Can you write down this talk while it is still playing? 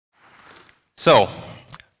So,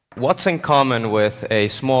 what's in common with a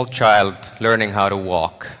small child learning how to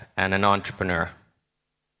walk and an entrepreneur?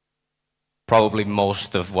 Probably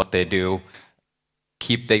most of what they do,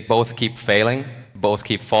 they both keep failing, both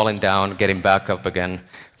keep falling down, getting back up again,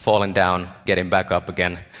 falling down, getting back up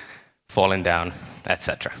again, falling down,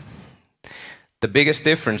 etc. The biggest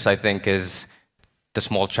difference, I think, is the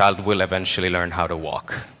small child will eventually learn how to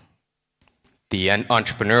walk. The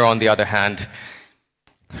entrepreneur, on the other hand,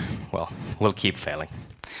 well, will keep failing.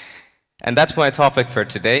 And that's my topic for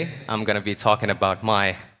today. I'm going to be talking about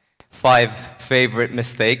my 5 favorite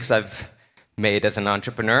mistakes I've made as an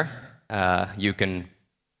entrepreneur. You can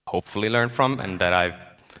hopefully learn from, and that I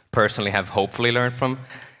personally have hopefully learned from.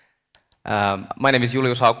 My name is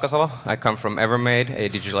Julius Haukkasalo. I come from Evermade, a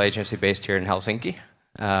digital agency based here in Helsinki.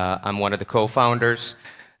 I'm one of the co-founders.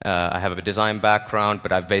 I have a design background,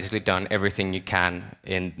 but I've basically done everything you can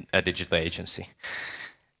in a digital agency.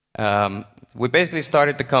 We basically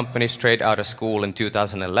started the company straight out of school in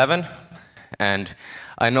 2011, and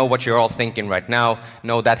I know what you're all thinking right now.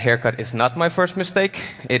 No, that haircut is not my first mistake.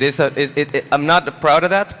 I'm not proud of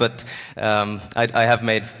that, but I have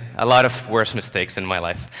made a lot of worse mistakes in my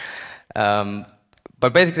life.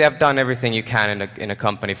 But basically, I've done everything you can in a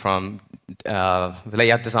company, from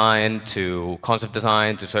layout design to concept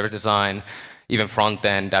design to service design, even front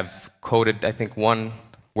end. I've coded, I think, 1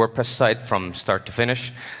 WordPress site from start to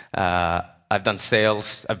finish. I've done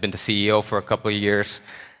sales. I've been the CEO for a couple of years.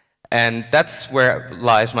 And that's where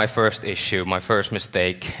lies my first issue, my first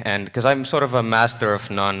mistake. And because I'm sort of a master of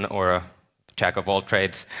none, or a jack of all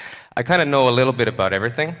trades, I kind of know a little bit about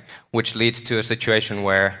everything, which leads to a situation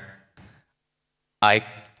where I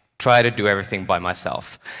try to do everything by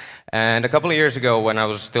myself. And a couple of years ago, when I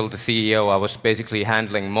was still the CEO, I was basically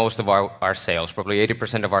handling most of our sales, probably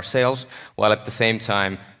 80% of our sales, while at the same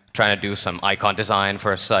time trying to do some icon design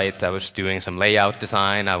for a site. I was doing some layout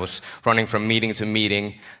design. I was running from meeting to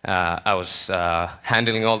meeting. I was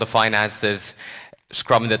handling all the finances,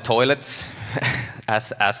 scrubbing the toilets,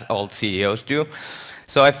 as old CEOs do.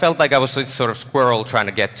 So I felt like I was this sort of squirrel trying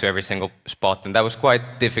to get to every single spot, and that was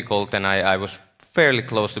quite difficult, and I was fairly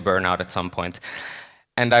close to burnout at some point.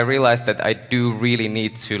 And I realized that I do really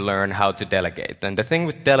need to learn how to delegate. And the thing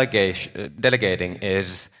with delegating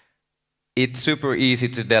is it's super easy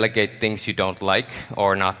to delegate things you don't like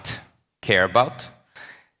or not care about.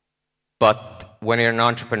 But when you're an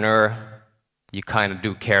entrepreneur, you kind of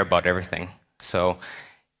do care about everything. So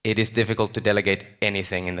it is difficult to delegate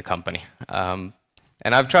anything in the company. And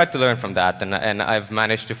I've tried to learn from that, and I've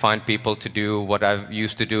managed to find people to do what I've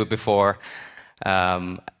used to do before.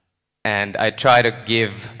 And I try to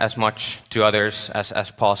give as much to others as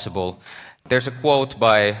possible. There's a quote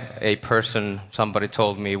by a person, somebody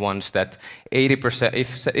told me once, that 80%,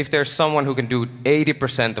 if there's someone who can do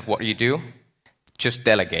 80% of what you do, just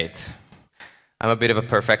delegate. I'm a bit of a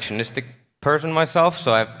perfectionistic person myself,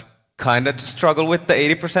 so I kind of struggle with the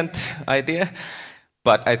 80% idea,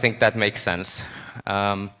 but I think that makes sense.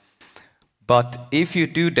 But if you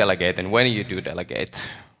do delegate, and when you do delegate,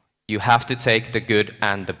 you have to take the good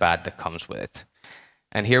and the bad that comes with it.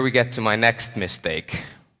 And here we get to my next mistake: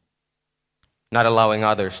 not allowing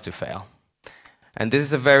others to fail. And this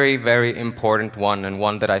is a very, very important one, and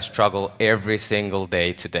one that I struggle every single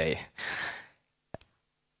day today.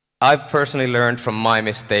 I've personally learned from my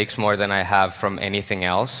mistakes more than I have from anything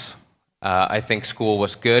else. I think school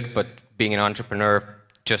was good, but being an entrepreneur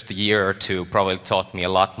just a year or 2 probably taught me a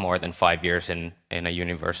lot more than 5 years in a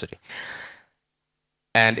university.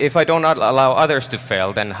 And if I do not allow others to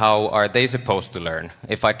fail, then how are they supposed to learn?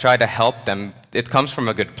 If I try to help them, it comes from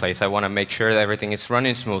a good place. I want to make sure that everything is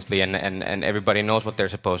running smoothly and everybody knows what they're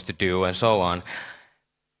supposed to do and so on.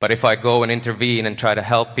 But if I go and intervene and try to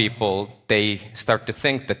help people, they start to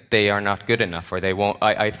think that they are not good enough, or they won't.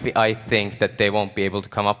 I think that they won't be able to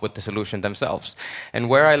come up with the solution themselves. And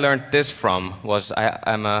where I learned this from was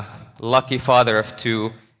I'm a lucky father of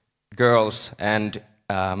 2 girls, and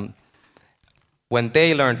when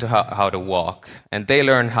they learn how to walk, and they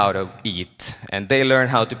learn how to eat, and they learn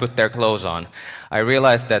how to put their clothes on, I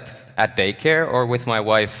realized that at daycare or with my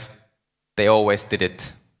wife, they always did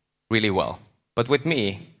it really well. But with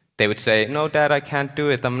me, they would say, "No, Dad, I can't do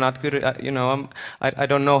it. I'm not good at, I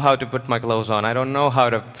don't know how to put my clothes on. I don't know how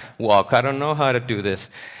to walk. I don't know how to do this."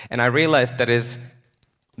 And I realized that is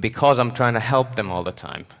because I'm trying to help them all the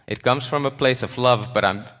time. It comes from a place of love, but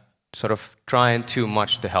I'm sort of trying too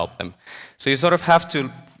much to help them. So you sort of have to,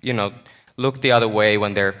 look the other way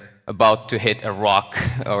when they're about to hit a rock,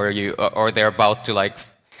 or they're about to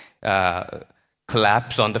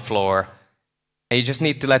collapse on the floor, and you just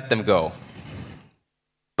need to let them go.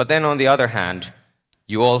 But then on the other hand,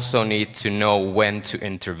 you also need to know when to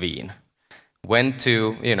intervene. When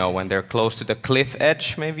to, when they're close to the cliff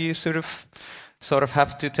edge, maybe you sort of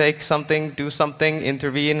have to take something, do something,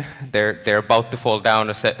 intervene. They're about to fall down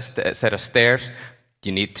a set of stairs.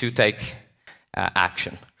 You need to take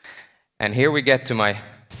action. And here we get to my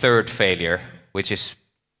third failure, which is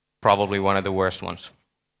probably one of the worst ones.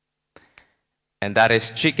 And that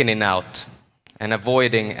is chickening out and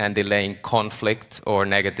avoiding and delaying conflict or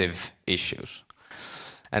negative issues.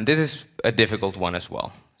 And this is a difficult one as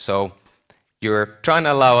well. So you're trying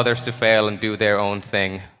to allow others to fail and do their own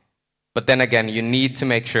thing. But then again, you need to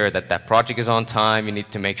make sure that that project is on time. You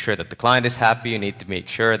need to make sure that the client is happy. You need to make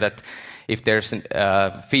sure that if there's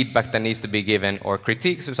feedback that needs to be given or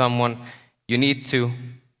critiques to someone, you need to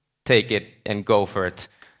take it and go for it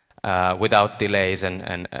without delays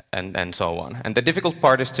and so on. And the difficult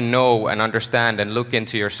part is to know and understand and look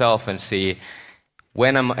into yourself and see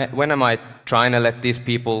when am I trying to let these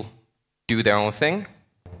people do their own thing,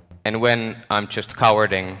 and when I'm just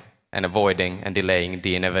cowarding and avoiding and delaying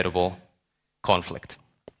the inevitable conflict.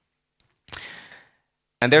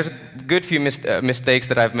 And there's a good few mistakes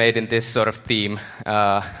that I've made in this sort of theme.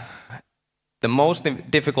 The most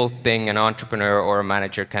difficult thing an entrepreneur or a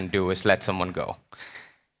manager can do is let someone go.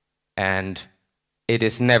 And it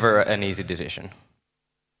is never an easy decision.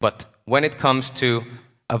 But when it comes to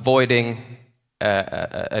avoiding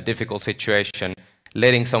a difficult situation,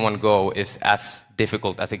 letting someone go is as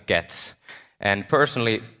difficult as it gets. And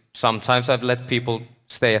personally, sometimes I've let people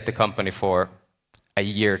stay at the company for a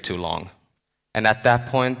year too long. And at that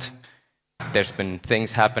point, there's been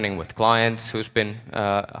things happening with clients who's been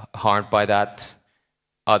harmed by that,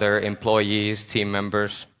 other employees, team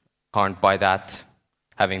members harmed by that,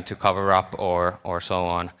 having to cover up or so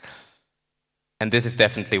on. And this is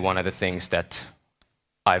definitely one of the things that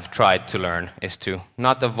I've tried to learn, is to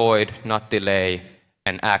not avoid, not delay,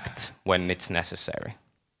 and act when it's necessary.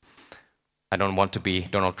 I don't want to be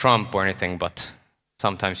Donald Trump or anything, but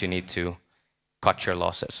sometimes you need to cut your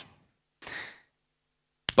losses.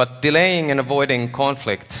 But delaying and avoiding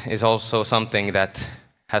conflict is also something that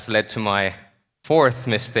has led to my fourth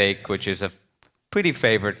mistake, which is a pretty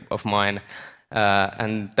favorite of mine.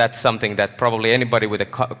 And that's something that probably anybody with a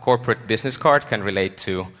corporate business card can relate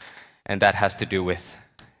to. And that has to do with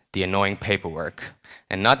the annoying paperwork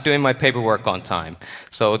and not doing my paperwork on time.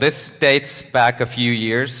 So this dates back a few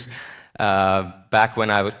years, back when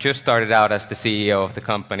I just started out as the CEO of the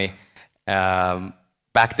company.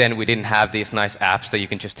 Back then, we didn't have these nice apps that you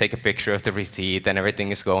can just take a picture of the receipt and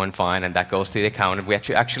everything is going fine, and that goes to the accountant. We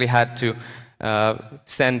actually had to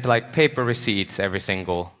send like paper receipts every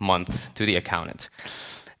single month to the accountant.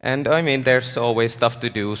 And I mean, there's always stuff to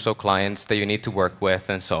do, so clients that you need to work with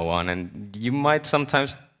and so on, and you might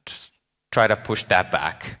sometimes just try to push that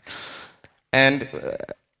back. And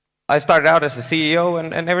I started out as the CEO,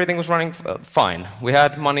 and everything was running fine. We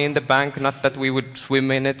had money in the bank, not that we would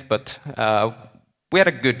swim in it, but we had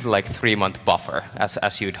a good 3-month buffer,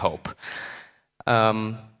 as you'd hope.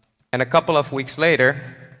 And a couple of weeks later,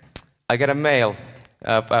 I get a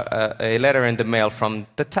letter in the mail from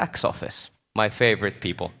the tax office, my favorite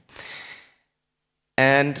people.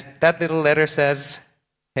 And that little letter says,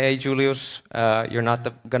 "Hey, Julius, you're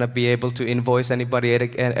not going to be able to invoice anybody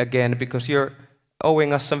again because you're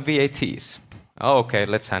owing us some VATs." Oh, okay,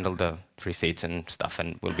 let's handle the receipts and stuff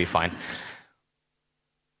and we'll be fine.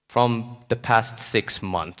 From the past 6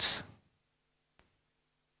 months.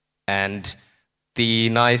 And the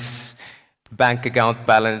nice bank account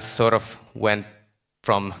balance sort of went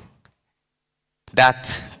from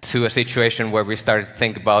that to a situation where we started to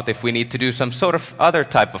think about if we need to do some sort of other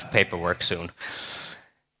type of paperwork soon.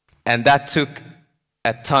 And that took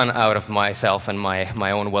a ton out of myself and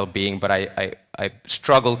my own well-being, but I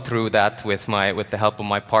struggled through that with the help of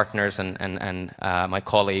my partners and my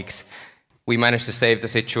colleagues. We managed to save the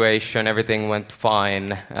situation. Everything went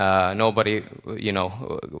fine. Nobody,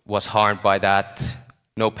 was harmed by that.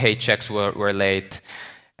 No paychecks were late,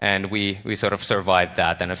 and we sort of survived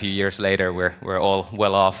that. And a few years later, we're all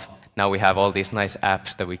well off. Now we have all these nice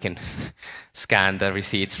apps that we can scan the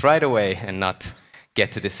receipts right away and not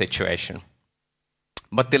get to this situation.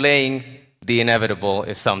 But delaying the inevitable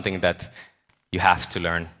is something that you have to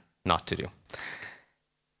learn not to do.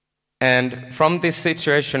 And from this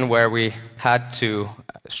situation where we had to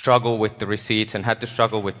struggle with the receipts and had to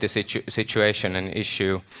struggle with the situation and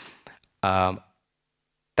issue,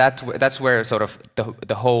 that's where sort of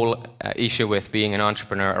the whole issue with being an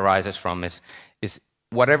entrepreneur arises from, is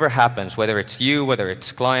whatever happens, whether it's you, whether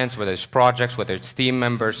it's clients, whether it's projects, whether it's team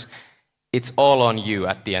members, it's all on you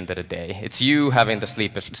at the end of the day. It's you having the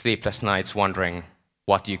sleepless nights wondering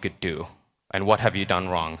what you could do and what have you done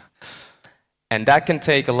wrong? And that can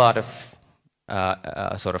take a lot of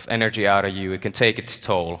sort of energy out of you. It can take its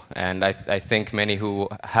toll. And I think many who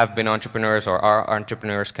have been entrepreneurs or are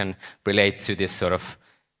entrepreneurs can relate to this sort of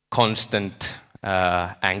constant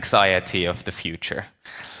anxiety of the future.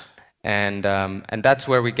 And that's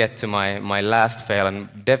where we get to my last fail,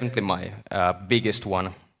 and definitely my biggest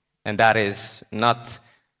one. And that is not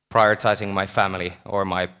prioritizing my family or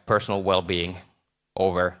my personal well-being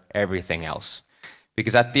over everything else.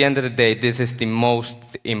 Because at the end of the day, this is the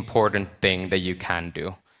most important thing that you can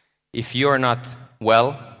do. If you're not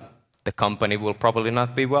well, the company will probably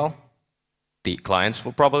not be well, the clients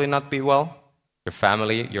will probably not be well, your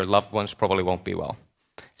family, your loved ones probably won't be well.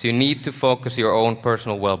 So you need to focus your own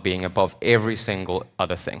personal well-being above every single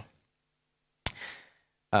other thing.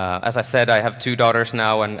 As I said, I have 2 daughters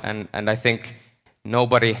now, and I think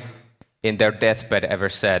nobody in their deathbed ever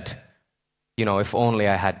said, you know, if only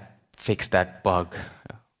I had fixed that bug,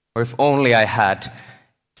 or if only I had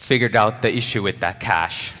figured out the issue with that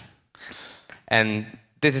cache. And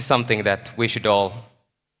this is something that we should all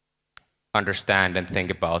understand and think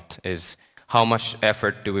about, is how much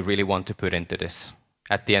effort do we really want to put into this?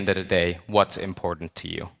 At the end of the day, what's important to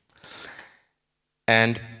you?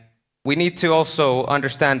 And we need to also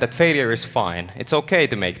understand that failure is fine. It's okay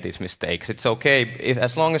to make these mistakes. It's okay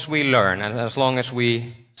as long as we learn and as long as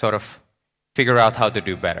we sort of figure out how to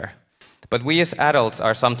do better. But we as adults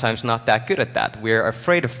are sometimes not that good at that. We're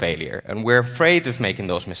afraid of failure, and we're afraid of making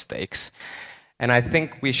those mistakes. And I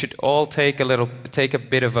think we should all take a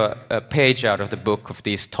bit of a page out of the book of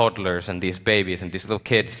these toddlers and these babies and these little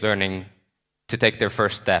kids learning to take their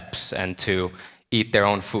first steps and to eat their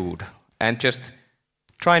own food and just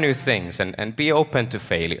try new things and be open to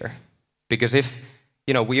failure. Because if,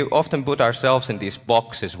 you know, we often put ourselves in these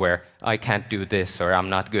boxes where I can't do this, or I'm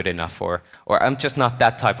not good enough, or I'm just not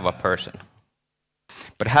that type of a person.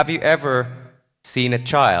 But have you ever seen a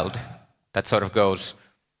child that sort of goes,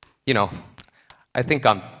 you know, I think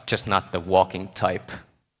I'm just not the walking type.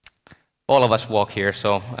 All of us walk here,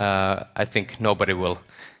 so I think nobody will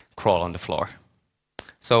crawl on the floor.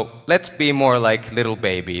 So let's be more like little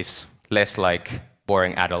babies, less like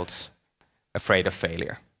boring adults afraid of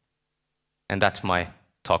failure. And that's my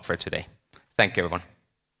talk for today. Thank you, everyone.